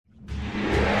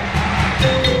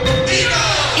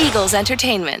Eagles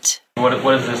Entertainment. What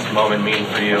does this moment mean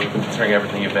for you, considering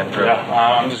everything you've been through?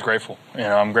 Yeah, I'm just grateful.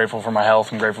 I'm grateful for my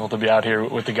health. I'm grateful to be out here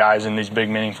with the guys in these big,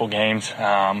 meaningful games.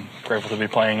 Grateful to be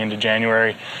playing into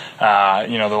January.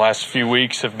 The last few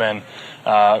weeks have been,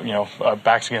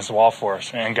 backs against the wall for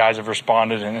us, and guys have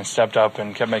responded and stepped up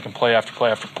and kept making play after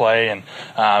play after play, and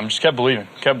just kept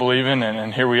believing,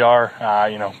 and here we are,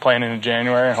 playing into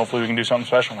January, and hopefully we can do something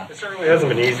special now. It certainly hasn't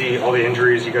been easy. All the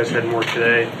injuries, you guys had more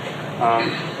today.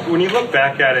 When you look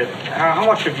back at it, how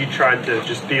much have you tried to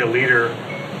just be a leader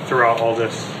throughout all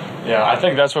this? Yeah, I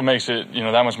think that's what makes it,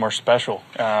 that much more special,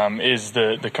 is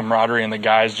the camaraderie and the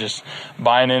guys just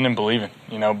buying in and believing,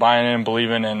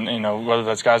 and, whether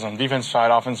that's guys on the defensive side,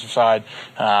 offensive side.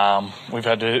 We've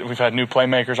had new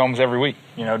playmakers almost every week,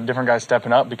 different guys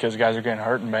stepping up because guys are getting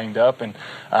hurt and banged up. And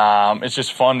it's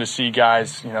just fun to see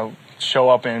guys,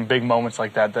 show up in big moments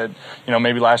like that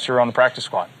maybe last year on the practice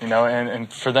squad,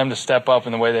 and for them to step up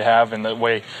in the way they have and the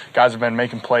way guys have been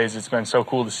making plays, it's been so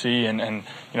cool to see, and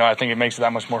I think it makes it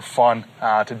that much more fun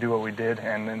to do what we did,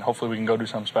 and hopefully we can go do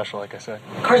something special, like I said.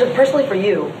 Carson, personally for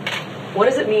you, what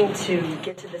does it mean to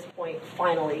get to this point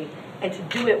finally and to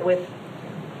do it with,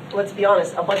 let's be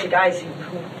honest, a bunch of guys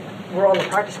who were on the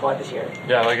practice squad this year?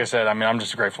 Yeah, like I said, I'm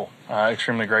just grateful,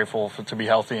 extremely grateful to be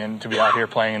healthy and to be out here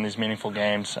playing in these meaningful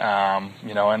games. And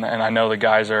I know the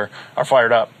guys are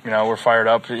fired up. We're fired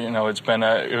up.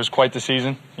 It was quite the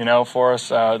season, for us,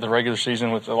 the regular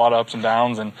season with a lot of ups and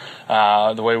downs, and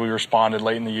the way we responded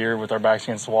late in the year with our backs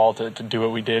against the wall to do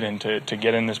what we did and to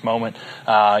get in this moment.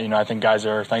 I think guys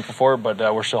are thankful for it, but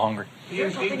we're still hungry.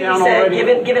 Here's something you said,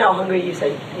 given how hungry you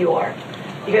said you are.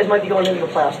 You guys might be going into the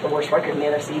playoffs with the worst record in the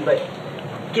NFC, but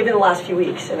given the last few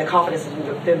weeks and the confidence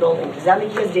that's been building, does that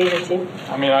make you guys a dangerous team?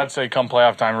 I'd say come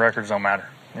playoff time, records don't matter.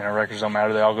 Records don't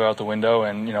matter. They all go out the window,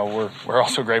 and, we're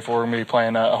also grateful we're going to be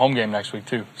playing a home game next week,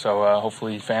 too. So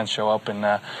hopefully fans show up and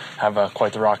have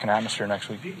quite the rocking atmosphere next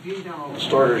week. Being down all the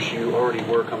starters you already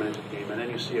were coming into the game, and then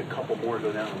you see a couple more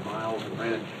go down to Miles and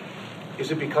Brandon. Is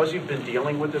it because you've been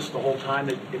dealing with this the whole time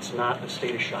that it's not a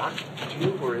state of shock to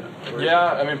you? Or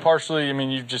yeah, partially.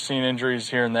 You've just seen injuries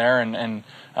here and there, and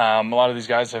a lot of these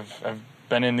guys have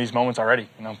been in these moments already.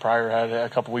 Pryor had a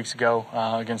couple weeks ago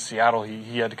against Seattle.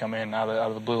 He had to come in out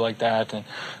of the blue like that, and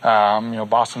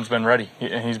Boston's been ready.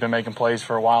 He's been making plays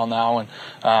for a while now,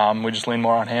 and we just lean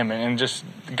more on him, and just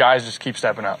guys just keep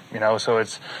stepping up. So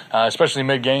it's especially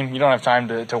mid game, you don't have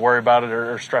time to worry about it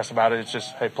or stress about it. It's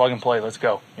just, hey, plug and play, let's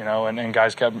go. And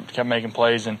guys kept making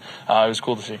plays, and it was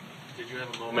cool to see. Did you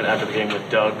have a moment after the game with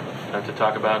Doug to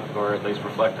talk about, or at least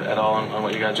reflect at all on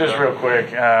what you guys just did? Real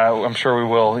quick, I'm sure we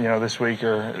will, this week,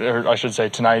 or I should say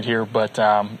tonight here, but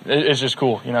it's just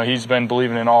cool. He's been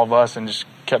believing in all of us and just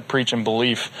kept preaching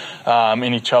belief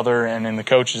in each other and in the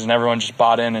coaches, and everyone just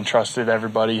bought in and trusted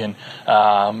everybody, and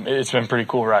it's been a pretty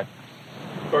cool ride.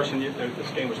 Carson,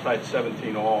 this game was tied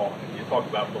 17-all. You talk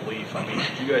about belief.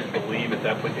 Did you guys believe at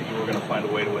that point that you were going to find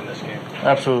a way to win this game?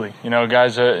 Absolutely.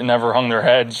 Guys never hung their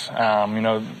heads.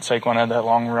 Saquon had that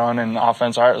long run in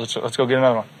offense. All right, let's go get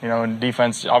another one. In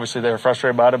defense, obviously they were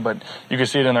frustrated about it, but you could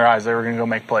see it in their eyes. They were going to go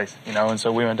make plays. And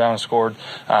so we went down and scored.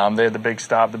 They had the big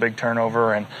stop, the big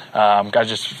turnover, and guys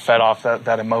just fed off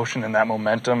that emotion and that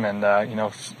momentum. And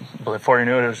before you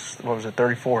knew it, was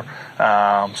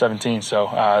 34-17. So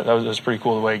that was pretty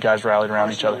cool the way guys rallied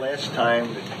around each other. The last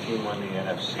time that the team won the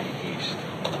NFC East,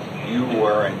 you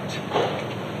weren't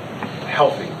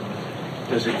healthy.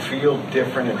 Does it feel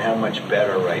different, and how much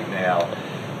better right now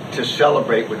to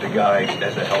celebrate with the guys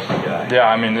as a healthy guy?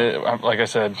 Yeah, like I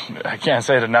said, I can't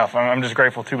say it enough. I'm just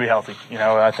grateful to be healthy.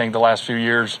 I think the last few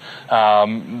years,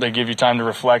 they give you time to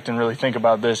reflect and really think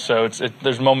about this. So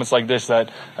there's moments like this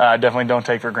that I definitely don't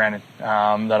take for granted,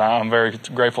 that I'm very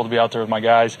grateful to be out there with my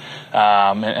guys,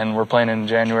 and we're playing in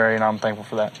January, and I'm thankful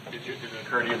for that. Did it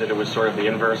occur to you that it was sort of the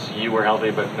inverse? You were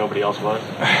healthy, but nobody else was?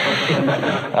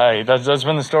 Hey, that's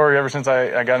been the story ever since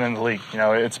I got into the league.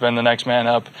 It's been the next man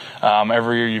up.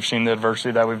 Every year you've seen the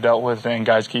adversity that we've dealt with, and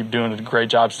guys keep doing a great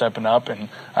job stepping up. And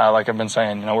like I've been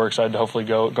saying, we're excited to hopefully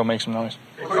go make some noise.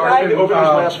 Over those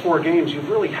last 4 games, you've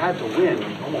really had to win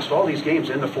almost all these games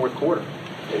in the fourth quarter.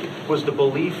 Was the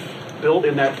belief built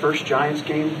in that first Giants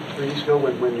game 3 weeks ago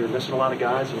when you're missing a lot of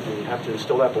guys and you have to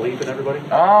instill that belief in everybody?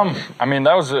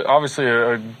 That was obviously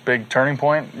a big turning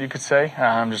point, you could say.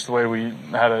 Just the way we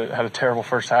had a terrible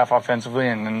first half offensively,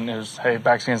 and then it was, hey,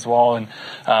 backs against the wall. And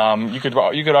you could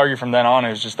argue from then on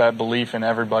it was just that belief in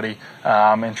everybody,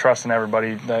 and trust in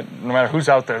everybody that no matter who's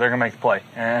out there, they're going to make the play.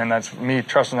 And that's me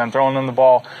trusting them, throwing them the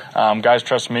ball. Guys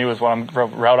trust me with what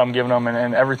route I'm giving them,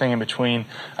 and everything in between.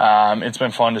 It's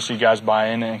been fun to see guys buy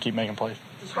in and keep making plays.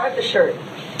 Describe the shirt.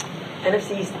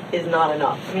 NFC East is not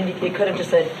enough. I mean, it could have just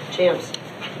said champs.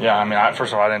 Yeah, I mean,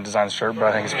 first of all, I didn't design the shirt, but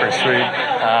I think it's pretty sweet.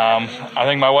 I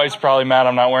think my wife's probably mad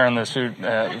I'm not wearing the suit,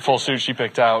 full suit she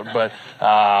picked out. But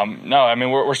no, I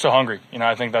mean, we're still hungry. You know,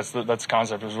 I think that's the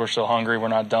concept is we're still hungry. We're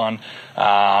not done,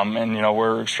 and you know,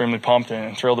 we're extremely pumped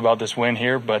and thrilled about this win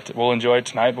here. But we'll enjoy it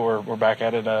tonight. But we're back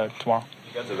at it tomorrow.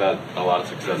 You guys have had a lot of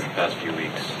success the past few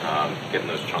weeks, getting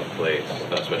those chunk plays,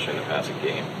 especially in the passing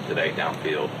game today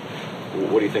downfield.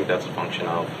 What do you think that's a function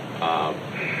of?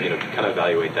 You know, kind of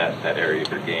evaluate that area of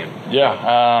your game.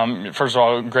 Yeah, first of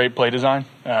all, great play design.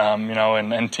 You know,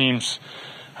 and teams.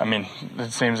 I mean,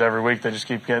 it seems every week they just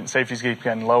safeties keep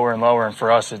getting lower and lower, and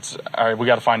for us, it's all right. We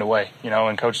got to find a way, you know.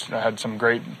 And coach had some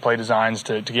great play designs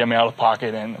to get me out of the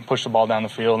pocket and push the ball down the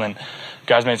field, and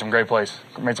guys made some great plays,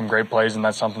 and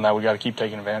that's something that we got to keep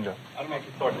taking advantage of. I don't know if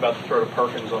you talked about the throw to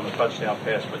Perkins on the touchdown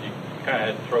pass, but you kind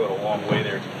of had to throw it a long way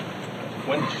there.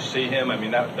 When did you see him? I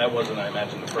mean, that wasn't, I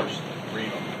imagine, the first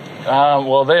read on.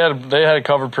 Well, they had it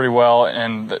covered pretty well,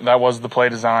 and that was the play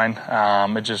design.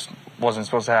 It just wasn't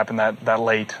supposed to happen that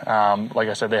late. Like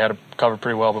I said, they had it covered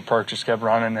pretty well, but Perk just kept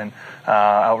running and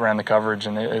outran the coverage,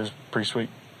 and it was pretty sweet.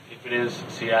 If it is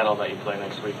Seattle that you play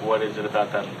next week, what is it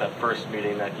about that first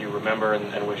meeting that you remember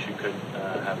and wish you could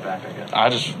have back, I guess? I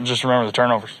just remember the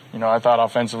turnovers. You know, I thought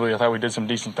offensively, we did some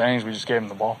decent things. We just gave them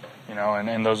the ball. You know,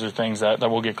 and those are things that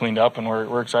will get cleaned up, and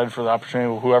we're excited for the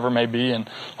opportunity, whoever it may be. And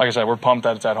like I said, we're pumped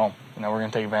that it's at home. You know, we're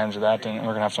going to take advantage of that, and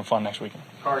we're going to have some fun next weekend.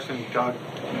 Carson, Doug,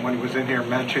 when he was in here,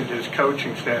 mentioned his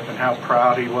coaching staff and how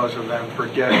proud he was of them for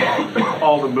getting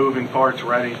all the moving parts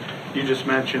ready. You just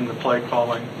mentioned the play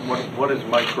calling. What has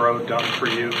Mike Groh done for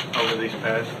you over these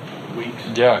past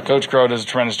weeks? Yeah, Coach Groh does a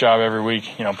tremendous job every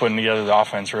week, you know, putting together the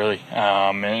offense, really.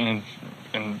 And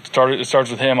it starts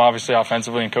with him, obviously,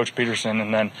 offensively, and Coach Peterson,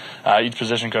 and then each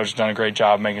position coach has done a great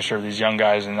job making sure these young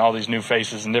guys and all these new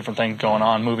faces and different things going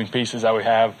on, moving pieces that we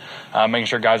have, making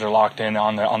sure guys are locked in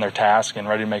on their task and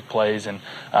ready to make plays. And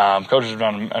coaches have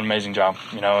done an amazing job,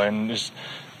 you know, and just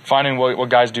finding what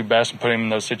guys do best and putting them in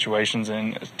those situations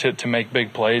and to make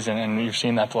big plays, and you've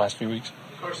seen that the last few weeks.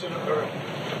 Carson,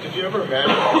 did you ever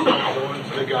imagine going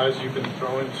to the guys you've been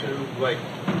throwing to, like,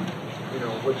 you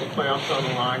know, with the playoffs on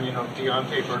the line, you know,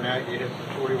 Deontay Burnett, you hit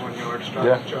the 41-yard strike.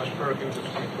 Yeah. Josh Perkins, a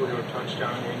 24-yard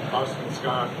touchdown. I mean, Austin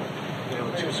Scott, you know,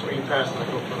 2 screen passes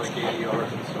that go for like 80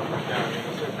 yards and stuff like that. I mean,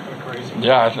 is it kind of crazy?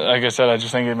 Yeah, like I said, I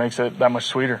just think it makes it that much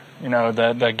sweeter. You know,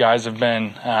 that guys have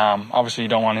been, obviously you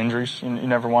don't want injuries. You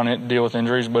never want to deal with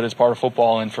injuries, but it's part of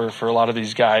football. And for a lot of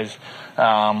these guys,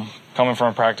 coming from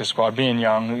a practice squad, being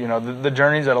young, you know, the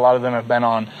journeys that a lot of them have been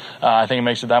on, I think it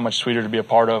makes it that much sweeter to be a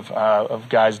part of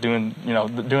guys doing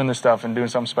this stuff and doing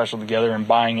something special together and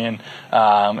buying in.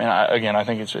 And I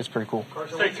think it's pretty cool.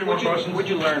 Take 2 more questions. What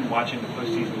did you learn watching the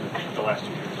postseason the last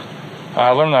 2 years?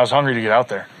 I learned that I was hungry to get out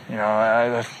there. You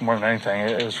know, more than anything,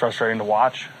 it was frustrating to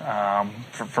watch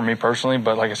for me personally.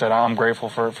 But like I said, I'm grateful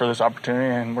for this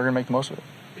opportunity, and we're going to make the most of it.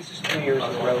 This is 2 years in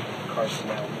a row, Carson,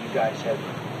 now when you guys have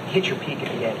hit your peak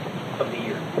at the end of the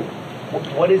year.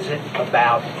 What is it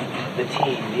about the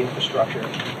team, the infrastructure,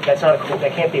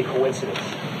 that can't be a coincidence?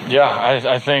 Yeah,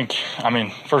 I think,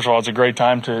 first of all, it's a great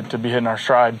time to be hitting our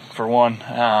stride, for one.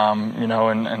 You know,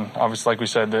 and obviously, like we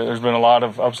said, there's been a lot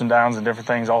of ups and downs and different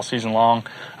things all season long,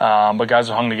 but guys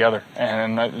have hung together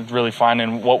and really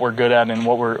finding what we're good at and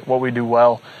what we do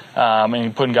well,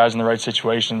 and putting guys in the right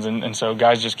situations. And so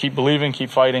guys just keep believing, keep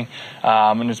fighting,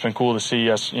 and it's been cool to see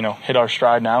us, you know, hit our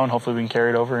stride now, and hopefully we can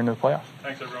carry it over into the playoffs.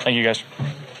 Thanks, everyone. Thank you, guys.